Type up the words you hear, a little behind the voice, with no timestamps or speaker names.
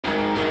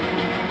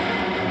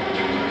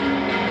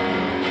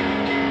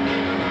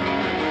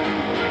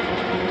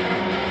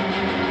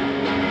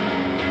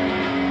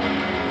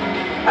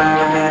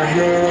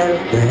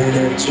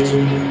that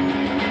dream.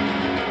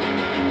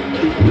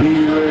 We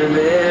were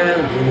there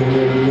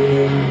with me.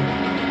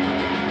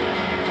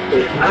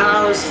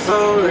 I was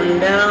falling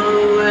down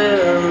the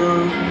well,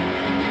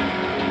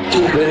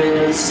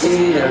 couldn't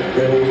see, I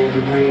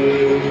couldn't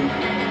breathe.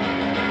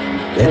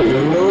 And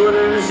the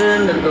motors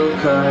and the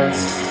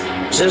go-karts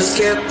just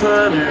kept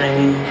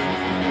puttering.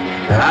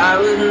 I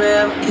was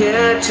never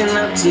catching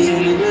up to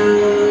you.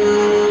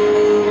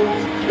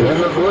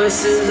 When the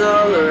voices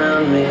all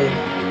around me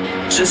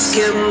just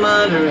kept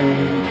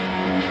muttering,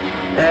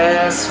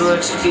 that's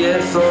what you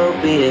get for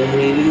being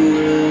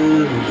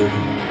you.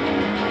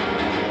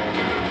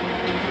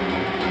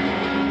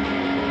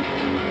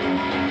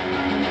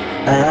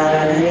 I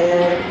had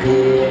a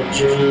good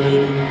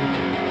dream.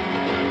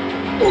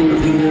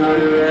 You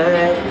were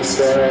right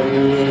beside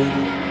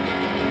me.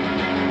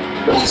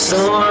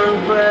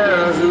 Storm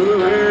clouds were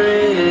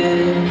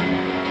red,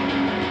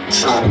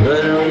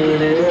 but we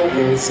lived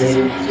in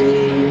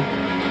safety.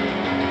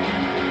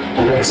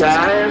 The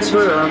tires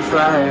were on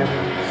fire,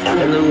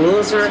 and the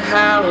wolves were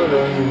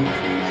howling,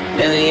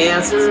 and the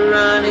ants were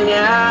running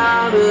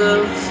out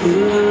of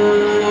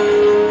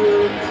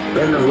food.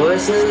 And the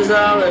voices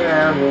all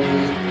around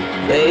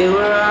me, they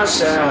were all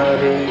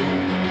shouting,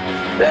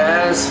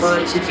 that's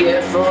what you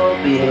get for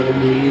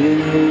being you.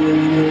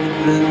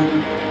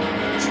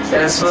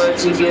 That's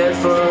what you get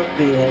for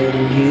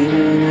being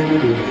you.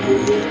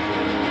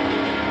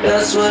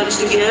 That's what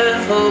you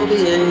get for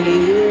being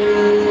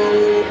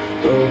you.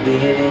 For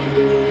being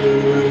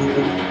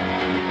you.